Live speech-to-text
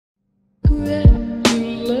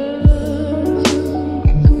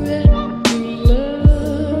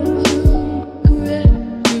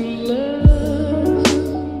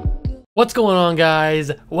What's going on,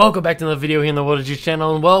 guys? Welcome back to another video here on the What Is Juice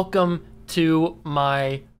channel, and welcome to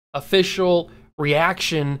my official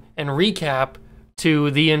reaction and recap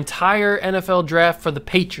to the entire NFL draft for the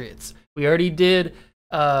Patriots. We already did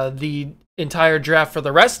the entire draft for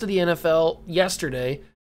the rest of the NFL yesterday.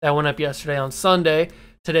 That went up yesterday on Sunday.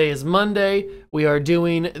 Today is Monday. We are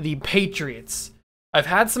doing the Patriots. I've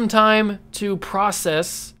had some time to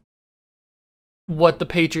process what the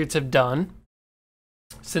Patriots have done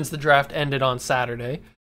since the draft ended on Saturday.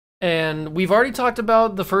 And we've already talked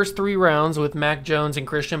about the first three rounds with Mac Jones and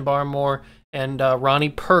Christian Barmore and Ronnie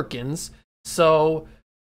Perkins. So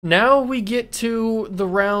now we get to the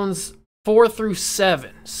rounds 4 through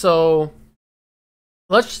 7. So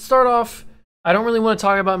let's start off. I don't really want to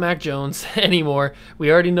talk about Mac Jones anymore.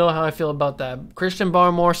 We already know how I feel about that. Christian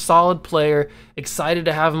Barmore, solid player. Excited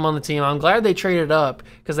to have him on the team. I'm glad they traded up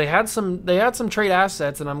because they had some trade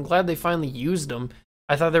assets, and I'm glad they finally used them.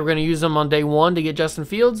 I thought they were going to use them on day one to get Justin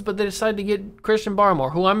Fields, but they decided to get Christian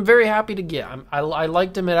Barmore, who I'm very happy to get. I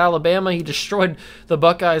liked him at Alabama. He destroyed the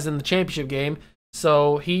Buckeyes in the championship game.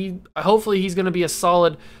 So hopefully he's going to be a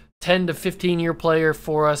solid 10 to 15-year player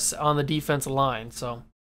for us on the defensive line. So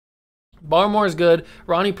Barmore is good.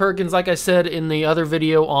 Ronnie Perkins, like I said in the other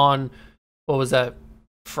video on, what was that,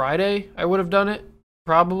 Friday? I would have done it,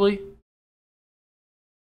 probably.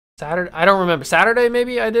 Saturday, I don't remember. Saturday,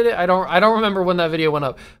 maybe I did it. I don't remember when that video went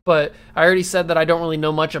up. But I already said that I don't really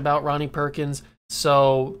know much about Ronnie Perkins,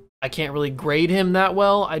 so I can't really grade him that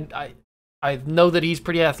well. I know that he's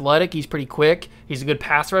pretty athletic. He's pretty quick. He's a good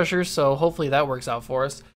pass rusher, so hopefully that works out for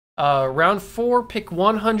us. Round 4, pick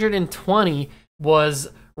 120 was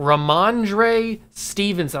Ramondre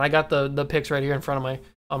Stevenson. I got the picks right here in front of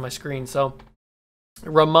on my screen. So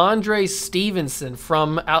Ramondre Stevenson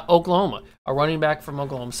from Oklahoma, a running back from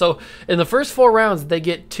Oklahoma. So in the first 4 rounds, they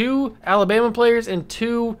get 2 Alabama players and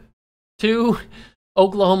two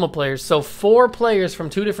Oklahoma players. So 4 players from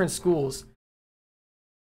 2 different schools.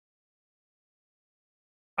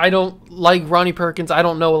 I don't like Ronnie Perkins. I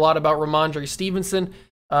don't know a lot about Ramondre Stevenson.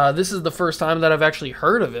 This is the first time that I've actually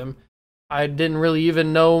heard of him. I didn't really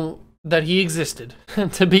even know that he existed,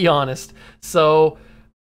 to be honest. So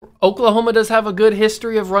Oklahoma does have a good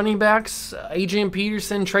history of running backs, Adrian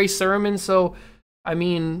Peterson, Trey Sermon. So, I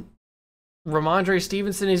mean, Ramondre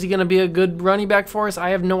Stevenson, is he going to be a good running back for us? I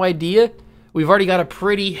have no idea. We've already got a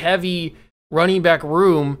pretty heavy running back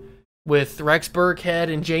room with Rex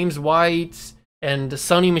Burkhead and James White and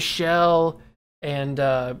Sonny Michel and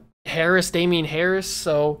Damian Harris.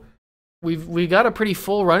 So we've got a pretty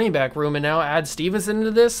full running back room, and now add Stevenson into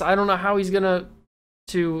this. I don't know how he's gonna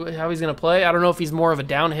play. I don't know if he's more of a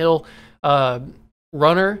downhill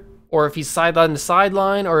runner, or if he's sideline to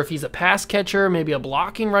sideline, or if he's a pass catcher, maybe a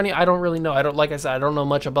blocking running. I don't really know. Like I said, I don't know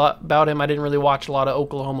much about him. I didn't really watch a lot of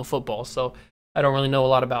Oklahoma football, so I don't really know a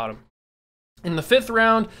lot about him. In the 5th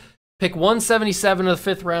round, pick 177 of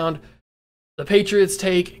the 5th round, the Patriots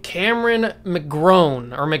take Cameron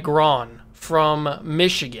McGrawn from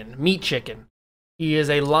Michigan, Meat Chicken. He is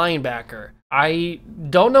a linebacker. I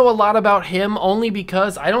don't know a lot about him, only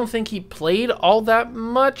because I don't think he played all that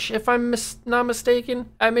much, if I'm not mistaken,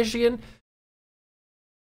 at Michigan.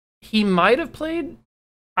 He might have played.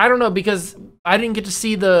 I don't know, because I didn't get to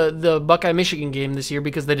see the Buckeye-Michigan game this year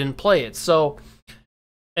because they didn't play it. So,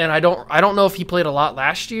 and I don't know if he played a lot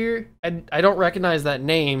last year. I don't recognize that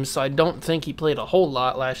name, so I don't think he played a whole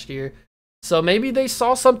lot last year. So maybe they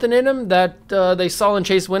saw something in him that they saw in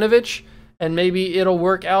Chase Winovich, and maybe it'll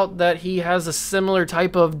work out that he has a similar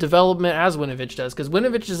type of development as Winovich does, because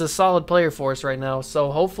Winovich is a solid player for us right now. So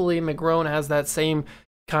hopefully McGrawn has that same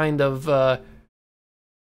kind of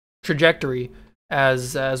trajectory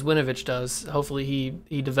as Winovich does. Hopefully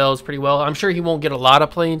he develops pretty well. I'm sure he won't get a lot of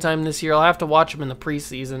playing time this year. I'll have to watch him in the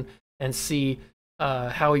preseason and see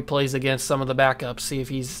how he plays against some of the backups.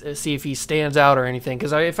 See if he stands out or anything.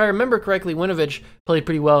 Because if I remember correctly, Winovich played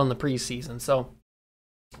pretty well in the preseason. So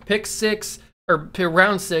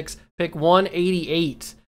round 6, pick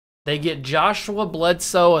 188. They get Joshua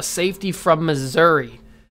Bledsoe, a safety from Missouri.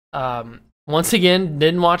 Once again,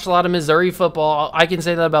 didn't watch a lot of Missouri football. I can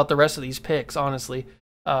say that about the rest of these picks, honestly.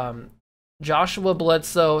 Joshua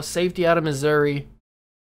Bledsoe, safety out of Missouri.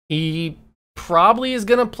 He probably is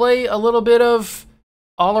going to play a little bit of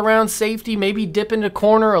all-around safety, maybe dip into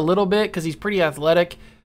corner a little bit because he's pretty athletic.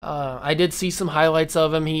 I did see some highlights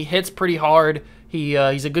of him. He hits pretty hard.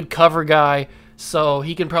 He's a good cover guy, so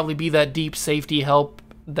he can probably be that deep safety help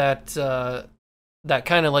that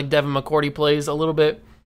kind of like Devin McCourty plays a little bit.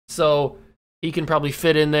 So he can probably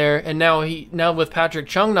fit in there. And now with Patrick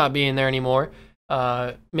Chung not being there anymore,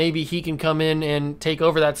 maybe he can come in and take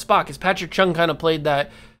over that spot, because Patrick Chung kind of played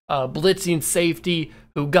that blitzing safety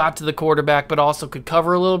who got to the quarterback but also could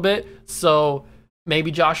cover a little bit. So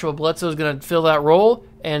maybe Joshua Bledsoe is going to fill that role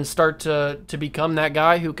and start to become that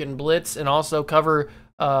guy who can blitz and also cover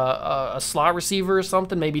a slot receiver or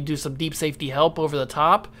something. Maybe do some deep safety help over the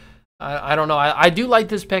top. I don't know. I do like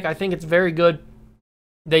this pick. I think it's very good.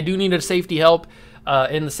 They do need a safety help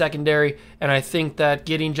in the secondary, and I think that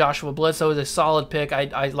getting Joshua Bledsoe is a solid pick.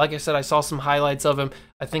 I like I said, I saw some highlights of him.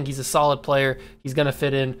 I think he's a solid player. He's going to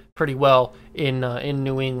fit in pretty well in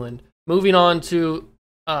New England. Moving on to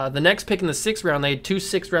the next pick in the 6th round, they had 2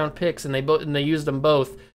 6th-round picks, and they used them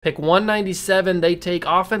both. Pick 197, they take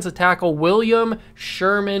offensive tackle William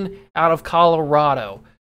Sherman out of Colorado.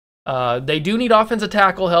 They do need offensive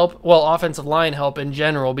tackle help, well, offensive line help in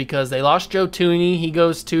general, because they lost Joe Thuney. He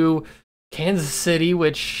goes to Kansas City,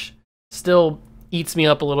 which still eats me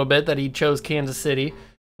up a little bit that he chose Kansas City.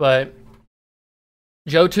 But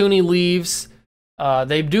Joe Thuney leaves.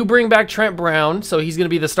 They do bring back Trent Brown, so he's going to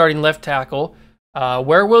be the starting left tackle.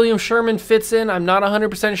 Where William Sherman fits in, I'm not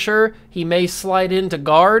 100% sure. He may slide into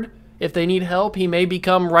guard if they need help. He may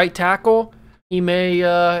become right tackle. He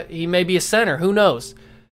may be a center. Who knows?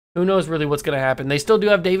 Who knows really what's going to happen? They still do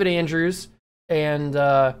have David Andrews, and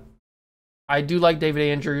I do like David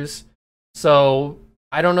Andrews. So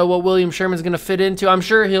I don't know what William Sherman's going to fit into. I'm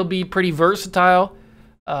sure he'll be pretty versatile.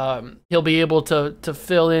 He'll be able to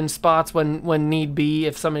fill in spots when need be,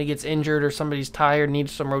 if somebody gets injured or somebody's tired,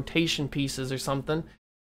 needs some rotation pieces or something.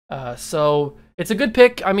 So it's a good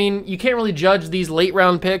pick. I mean, you can't really judge these late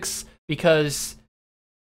round picks because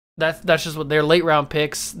that's just what they're late round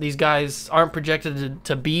picks. These guys aren't projected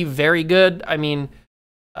to be very good. I mean,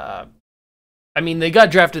 they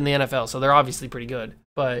got drafted in the NFL, so they're obviously pretty good.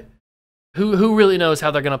 But who really knows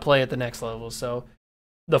how they're going to play at the next level? So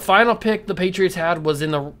the final pick the Patriots had was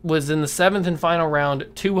in the 7th and final round.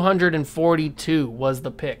 242 was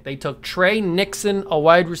the pick. They took Trey Nixon, a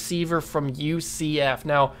wide receiver from UCF.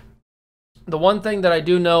 Now, the one thing that I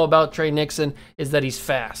do know about Trey Nixon is that he's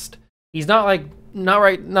fast. He's not like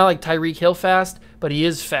Tyreek Hill fast, but he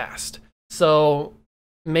is fast. So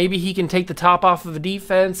maybe he can take the top off of a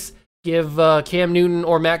defense, give Cam Newton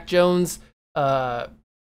or Mac Jones a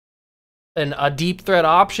deep threat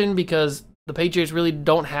option, because the Patriots really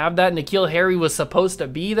don't have that. N'Keal Harry was supposed to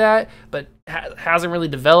be that, but hasn't really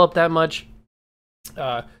developed that much.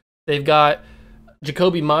 They've got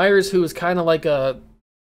Jacoby Myers, who is kind of like a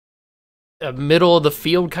middle of the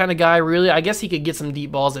field kind of guy, really. I guess he could get some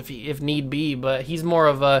deep balls if need be, but he's more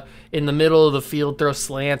of a in the middle of the field, throw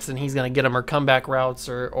slants, and he's going to get them, or comeback routes,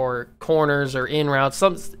 or corners, or in routes,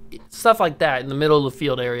 some stuff like that in the middle of the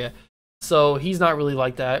field area. So he's not really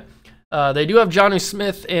like that. They do have Jonnu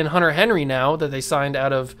Smith and Hunter Henry now that they signed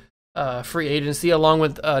out of free agency, along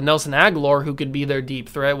with Nelson Aguilar, who could be their deep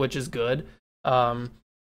threat, which is good. And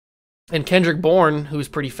Kendrick Bourne, who's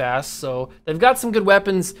pretty fast. So they've got some good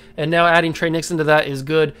weapons, and now adding Trey Nixon to that is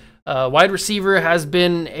good. Wide receiver has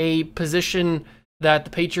been a position that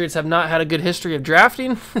the Patriots have not had a good history of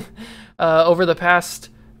drafting over the past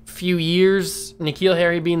few years, N'Keal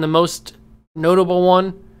Harry being the most notable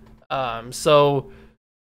one. So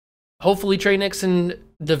hopefully Trey Nixon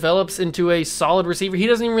develops into a solid receiver. He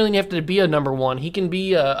doesn't even really have to be a number 1. He can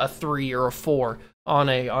be a 3 or a 4 on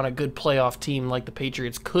a good playoff team like the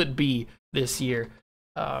Patriots could be this year.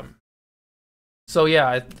 So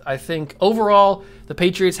yeah, I think overall the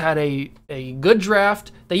Patriots had a good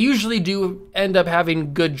draft. They usually do end up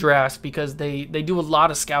having good drafts because they do a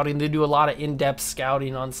lot of scouting. They do a lot of in-depth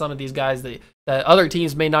scouting on some of these guys that other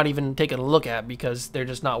teams may not even take a look at because they're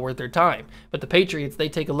just not worth their time. But the Patriots, they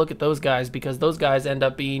take a look at those guys because those guys end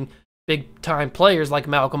up being big-time players like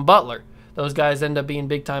Malcolm Butler. Those guys end up being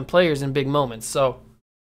big-time players in big moments. So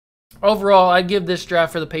overall, I'd give this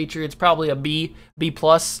draft for the Patriots probably a B+. There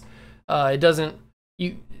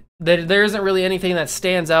isn't really anything that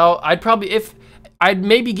stands out. I'd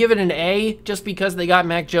maybe give it an A just because they got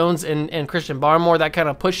Mac Jones and Christian Barmore. That kind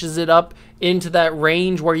of pushes it up into that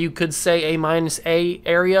range where you could say A-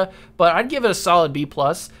 area, but I'd give it a solid B+.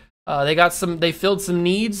 They filled some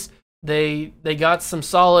needs. They got some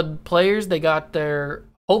solid players. They got their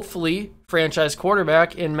hopefully franchise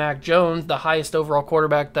quarterback in Mac Jones, the highest overall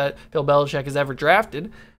quarterback that Bill Belichick has ever drafted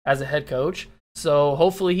as a head coach. So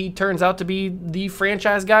hopefully he turns out to be the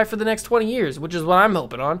franchise guy for the next 20 years, which is what I'm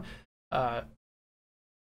hoping on.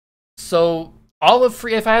 So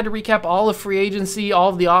if I had to recap all of free agency, all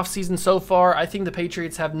of the offseason so far, I think the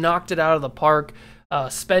Patriots have knocked it out of the park,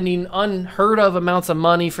 spending unheard of amounts of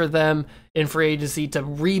money for them in free agency to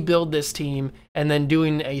rebuild this team and then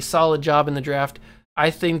doing a solid job in the draft. I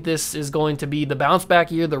think this is going to be the bounce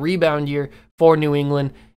back year, the rebound year for New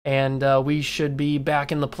England, and we should be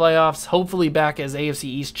back in the playoffs, hopefully back as AFC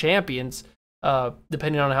East champions,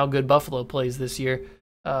 depending on how good Buffalo plays this year.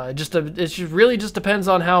 It really just depends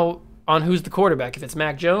on who's the quarterback, if it's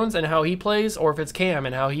Mac Jones and how he plays, or if it's Cam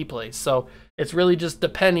and how he plays. So it's really just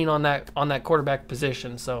depending on that quarterback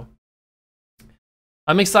position. So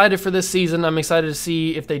I'm excited for this season. I'm excited to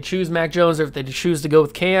see if they choose Mac Jones or if they choose to go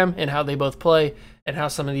with Cam, and how they both play and how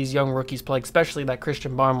some of these young rookies play, especially that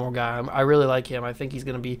Christian Barmore guy. I really like him. I think he's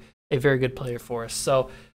going to be a very good player for us.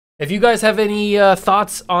 So if you guys have any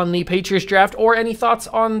thoughts on the Patriots draft, or any thoughts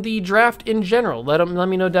on the draft in general, let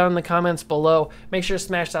me know down in the comments below. Make sure to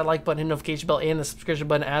smash that like button, hit the notification bell, and the subscription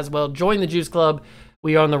button as well. Join the Juice Club.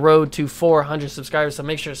 We are on the road to 400 subscribers, so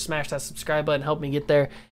make sure to smash that subscribe button, help me get there,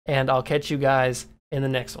 and I'll catch you guys in the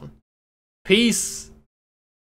next one. Peace.